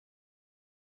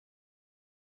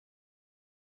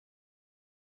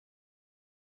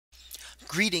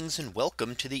Greetings and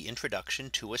welcome to the introduction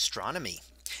to astronomy.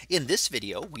 In this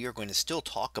video, we are going to still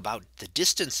talk about the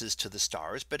distances to the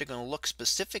stars, but are going to look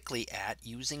specifically at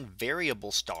using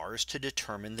variable stars to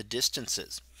determine the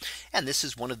distances. And this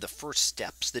is one of the first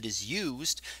steps that is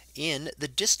used in the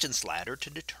distance ladder to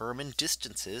determine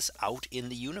distances out in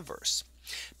the universe.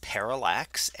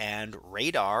 Parallax and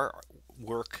radar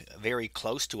work very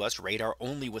close to us. Radar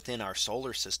only within our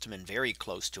solar system and very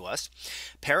close to us.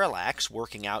 Parallax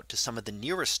working out to some of the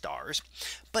nearest stars.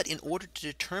 But in order to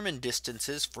determine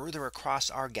distances further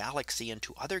across our galaxy and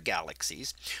to other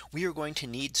galaxies, we are going to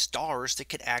need stars that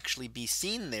could actually be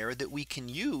seen there that we can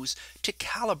use to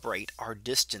calibrate our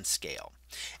distance scale.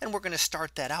 And we're going to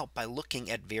start that out by looking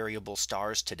at variable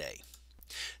stars today.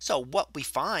 So what we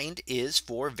find is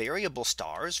for variable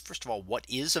stars, first of all, what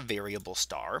is a variable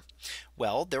star?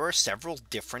 Well, there are several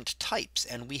different types,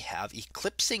 and we have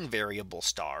eclipsing variable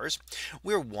stars,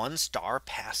 where one star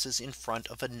passes in front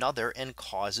of another and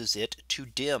causes it to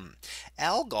dim.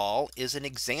 Algol is an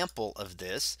example of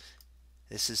this.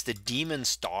 This is the demon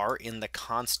star in the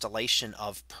constellation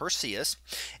of Perseus,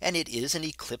 and it is an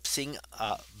eclipsing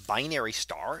binary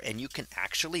star. And you can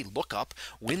actually look up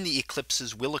when the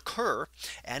eclipses will occur.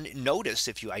 And notice,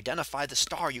 if you identify the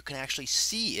star, you can actually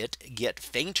see it get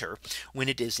fainter when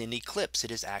it is in eclipse.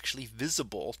 It is actually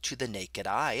visible to the naked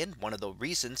eye. And one of the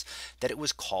reasons that it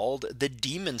was called the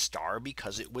demon star,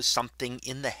 because it was something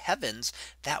in the heavens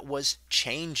that was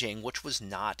changing, which was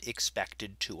not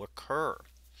expected to occur.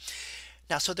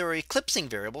 Now, so there are eclipsing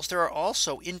variables. There are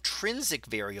also intrinsic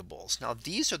variables. Now,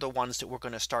 these are the ones that we're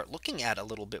going to start looking at a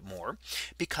little bit more,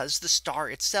 because the star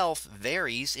itself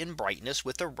varies in brightness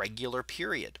with a regular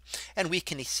period. And we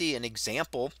can see an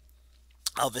example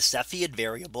of a Cepheid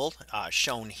variable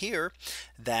shown here,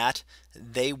 that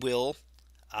they will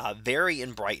vary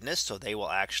in brightness. So they will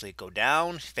actually go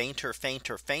down fainter,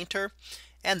 fainter, fainter,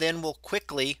 and then will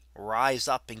quickly rise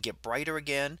up and get brighter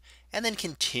again, and then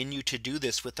continue to do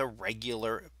this with a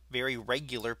very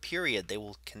regular period. They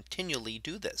will continually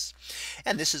do this.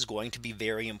 And this is going to be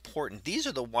very important. These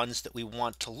are the ones that we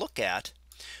want to look at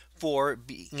for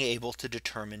being able to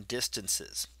determine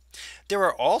distances. There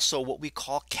are also what we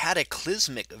call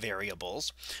cataclysmic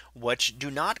variables, which do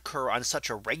not occur on such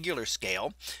a regular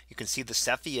scale. You can see the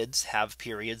Cepheids have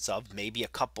periods of maybe a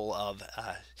couple of the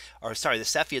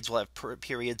Cepheids will have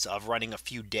periods of running a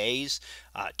few days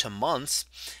to months.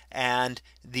 And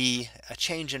the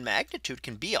change in magnitude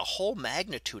can be a whole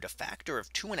magnitude, a factor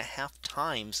of 2.5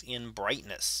 times in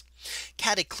brightness.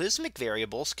 Cataclysmic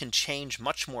variables can change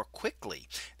much more quickly.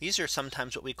 These are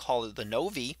sometimes what we call the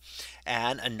novae,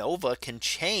 and a nova can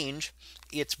change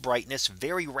its brightness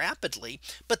very rapidly,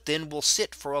 but then will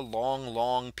sit for a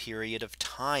long period of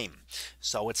time.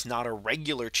 So it's not a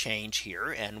regular change here,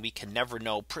 and we can never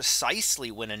know precisely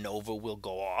when a nova will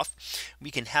go off. We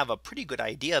can have a pretty good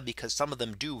idea because some of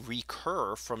them do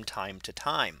recur from time to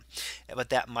time, but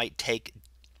that might take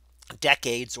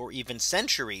decades or even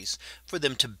centuries for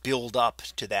them to build up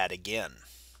to that again.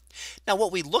 Now,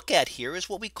 what we look at here is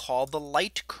what we call the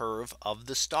light curve of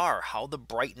the star, how the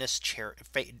brightness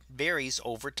varies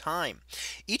over time.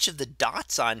 Each of the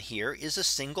dots on here is a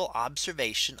single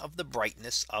observation of the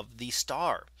brightness of the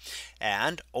star.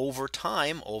 And over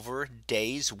time, over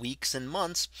days, weeks, and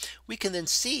months, we can then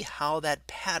see how that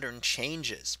pattern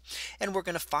changes. And we're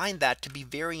going to find that to be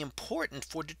very important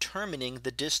for determining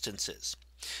the distances.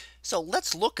 So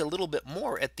let's look a little bit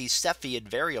more at these Cepheid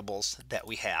variables that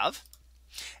we have.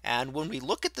 And when we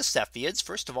look at the Cepheids,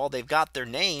 first of all, they've got their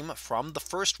name from the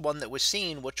first one that was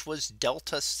seen, which was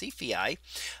Delta Cephei,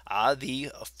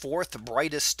 the fourth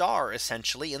brightest star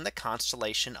essentially in the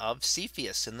constellation of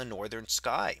Cepheus in the northern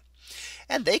sky.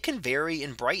 And they can vary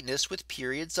in brightness with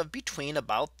periods of between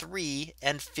about 3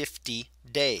 and 50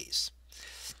 days.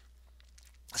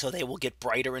 So they will get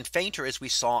brighter and fainter, as we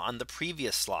saw on the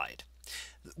previous slide.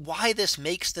 Why this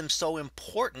makes them so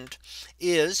important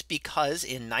is because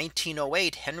in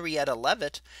 1908, Henrietta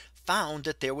Leavitt found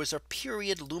that there was a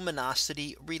period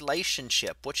luminosity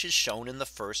relationship, which is shown in the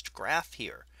first graph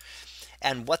here.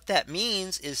 And what that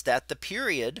means is that the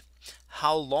period,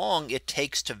 how long it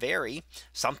takes to vary,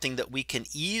 something that we can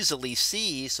easily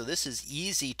see. So this is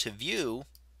easy to view,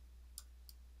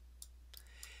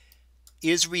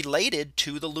 is related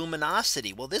to the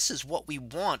luminosity. Well, this is what we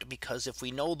want, because if we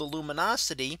know the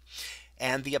luminosity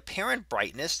and the apparent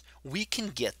brightness, we can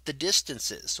get the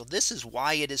distances. So this is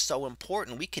why it is so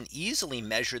important. We can easily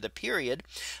measure the period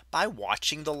by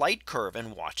watching the light curve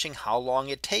and watching how long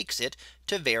it takes it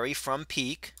to vary from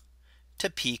peak to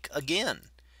peak again.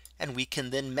 And we can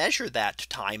then measure that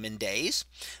time in days.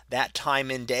 That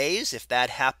time in days, if that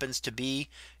happens to be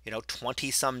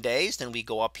 20 some days, then we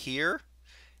go up here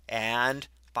and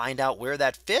find out where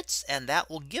that fits, and that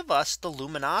will give us the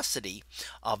luminosity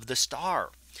of the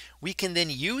star. We can then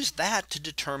use that to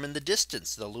determine the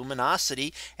distance, the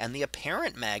luminosity, and the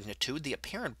apparent magnitude, the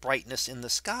apparent brightness in the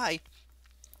sky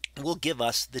will give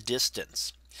us the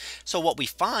distance. So what we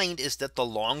find is that the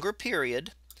longer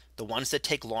period, the ones that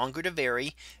take longer to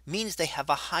vary, means they have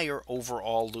a higher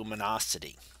overall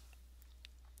luminosity.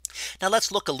 Now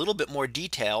let's look a little bit more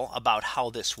detail about how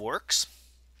this works.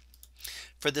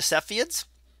 For the Cepheids,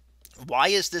 why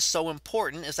is this so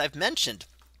important? As I've mentioned,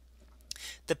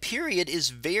 the period is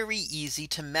very easy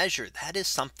to measure. That is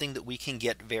something that we can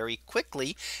get very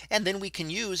quickly. And then we can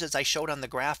use, as I showed on the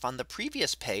graph on the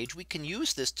previous page, we can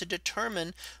use this to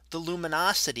determine the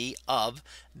luminosity of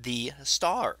the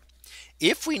star.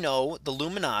 If we know the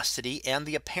luminosity and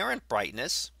the apparent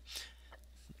brightness,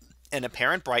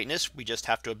 we just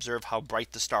have to observe how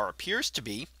bright the star appears to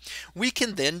be. We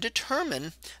can then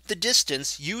determine the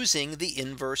distance using the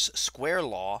inverse square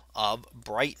law of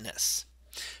brightness.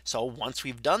 So once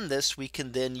we've done this, we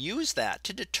can then use that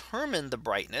to determine the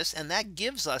brightness, and that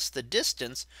gives us the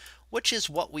distance, which is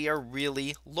what we are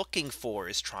really looking for,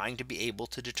 is trying to be able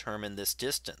to determine this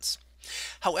distance.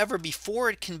 However, before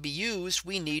it can be used,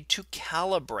 we need to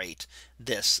calibrate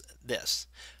this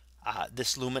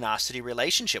luminosity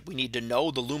relationship. We need to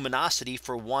know the luminosity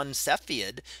for one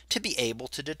Cepheid to be able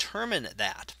to determine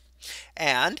that.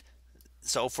 And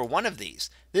so for one of these,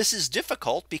 this is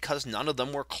difficult because none of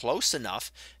them were close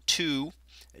enough to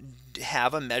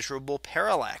have a measurable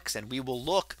parallax. And we will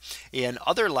look in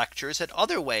other lectures at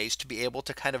other ways to be able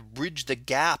to kind of bridge the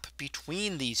gap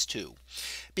between these two,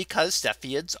 because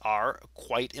Cepheids are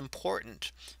quite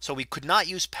important. So we could not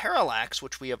use parallax,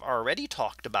 which we have already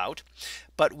talked about,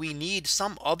 but we need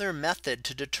some other method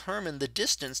to determine the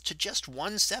distance to just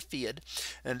one Cepheid,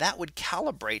 and that would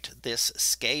calibrate this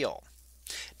scale.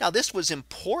 Now this was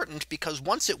important because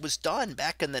once it was done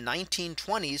back in the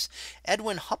 1920s,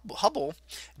 Edwin Hubble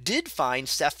did find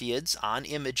Cepheids on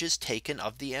images taken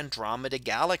of the Andromeda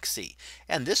galaxy.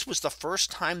 And this was the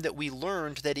first time that we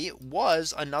learned that it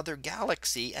was another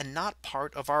galaxy and not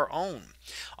part of our own.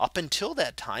 Up until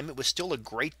that time, it was still a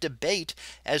great debate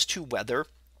as to whether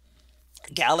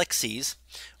galaxies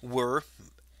were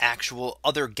actual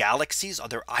other galaxies,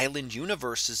 other island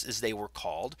universes as they were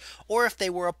called, or if they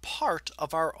were a part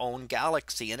of our own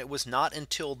galaxy. And it was not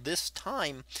until this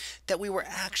time that we were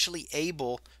actually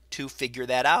able to figure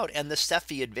that out. And the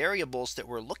Cepheid variables that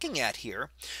we're looking at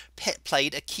here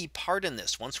played a key part in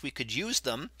this. Once we could use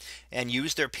them and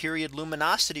use their period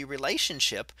luminosity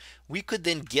relationship, we could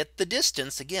then get the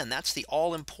distance. Again, that's the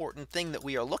all important thing that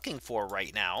we are looking for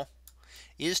right now,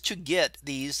 is to get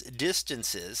these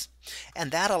distances. And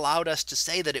that allowed us to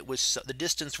say that the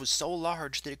distance was so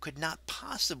large that it could not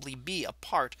possibly be a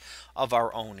part of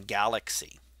our own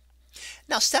galaxy.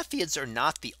 Now Cepheids are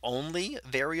not the only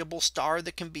variable star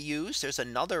that can be used. There's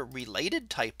another related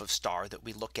type of star that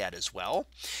we look at as well.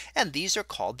 And these are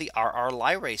called the RR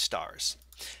Lyrae stars.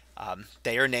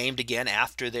 They are named again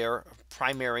after their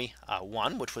primary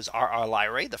one, which was RR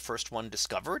Lyrae, the first one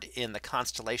discovered in the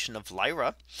constellation of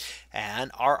Lyra. And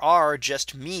RR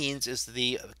just is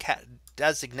the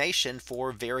designation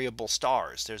for variable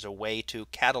stars. There's a way to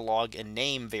catalog and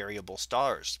name variable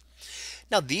stars.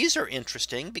 Now these are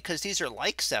interesting because these are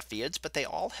like Cepheids, but they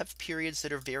all have periods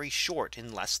that are very short,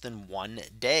 in less than 1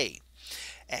 day.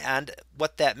 And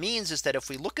what that means is that if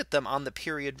we look at them on the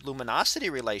period luminosity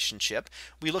relationship,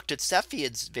 we looked at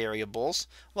Cepheids variables.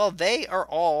 Well, they are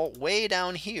all way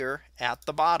down here at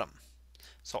the bottom.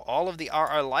 So all of the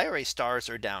RR Lyrae stars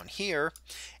are down here.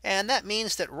 And that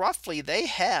means that roughly they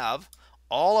have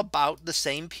all about the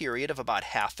same period of about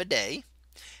half a day,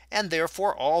 and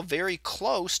therefore all very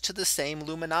close to the same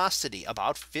luminosity,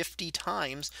 about 50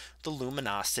 times the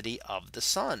luminosity of the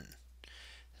sun.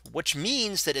 Which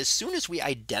means that as soon as we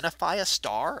identify a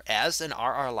star as an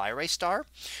RR Lyrae star,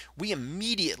 we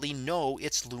immediately know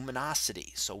its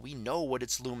luminosity. So we know what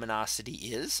its luminosity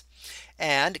is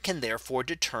and can therefore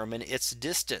determine its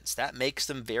distance. That makes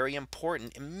them very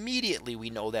important. Immediately we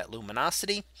know that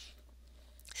luminosity,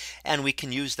 and we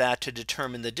can use that to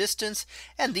determine the distance.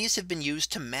 And these have been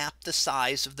used to map the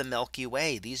size of the Milky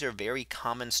Way. These are very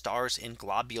common stars in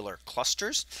globular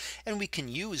clusters, and we can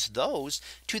use those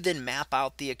to then map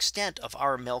out the extent of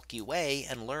our Milky Way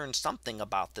and learn something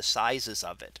about the sizes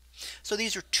of it. So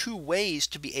these are two ways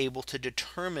to be able to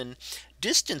determine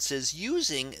distances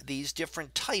using these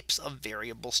different types of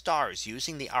variable stars.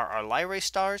 Using the RR Lyrae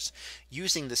stars,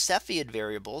 using the Cepheid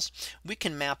variables, we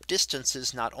can map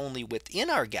distances not only within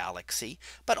our galaxy,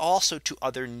 but also to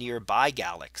other nearby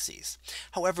galaxies.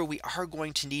 However, we are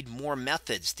going to need more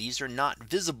methods. These are not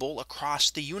visible across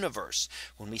the universe.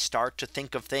 When we start to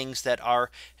think of things that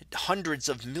are hundreds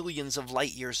of millions of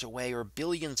light years away or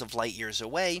billions of light years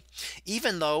away,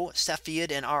 even though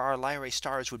Cepheid and RR Lyrae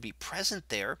stars would be present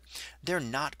there, they're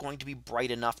not going to be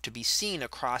bright enough to be seen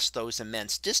across those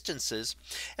immense distances.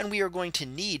 And we are going to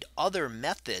need other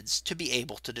methods to be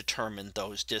able to determine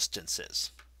those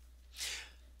distances.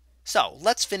 So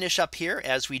let's finish up here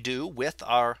as we do with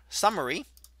our summary.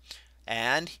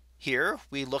 And here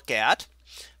we look at,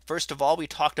 first of all, we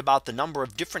talked about the number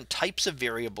of different types of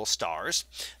variable stars.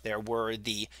 There were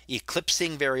the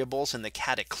eclipsing variables and the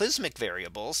cataclysmic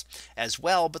variables as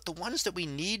well. But the ones that we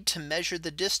need to measure the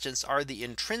distance are the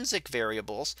intrinsic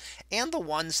variables and the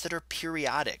ones that are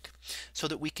periodic, so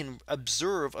that we can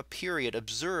observe a period,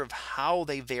 observe how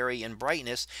they vary in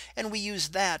brightness. And we use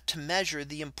that to measure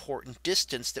the important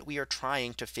distance that we are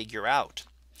trying to figure out.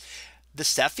 The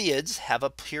Cepheids have a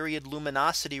period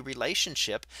luminosity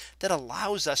relationship that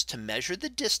allows us to measure the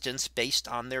distance based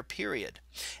on their period.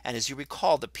 And as you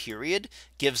recall, the period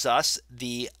gives us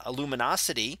the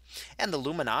luminosity, and the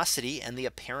luminosity and the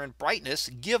apparent brightness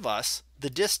give us the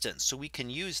distance. So we can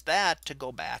use that to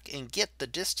go back and get the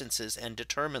distances and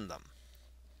determine them.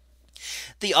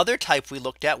 The other type we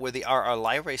looked at were the RR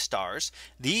Lyrae stars.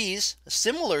 These,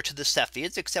 similar to the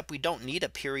Cepheids, except we don't need a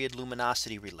period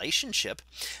luminosity relationship.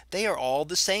 They are all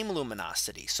the same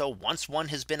luminosity. So once one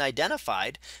has been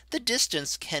identified, the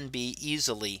distance can be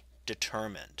easily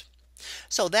determined.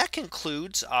 So that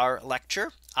concludes our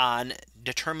lecture on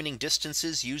determining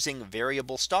distances using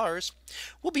variable stars.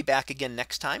 We'll be back again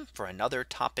next time for another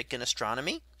topic in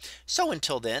astronomy. So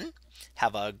until then,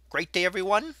 have a great day,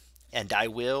 everyone. And I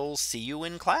will see you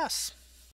in class.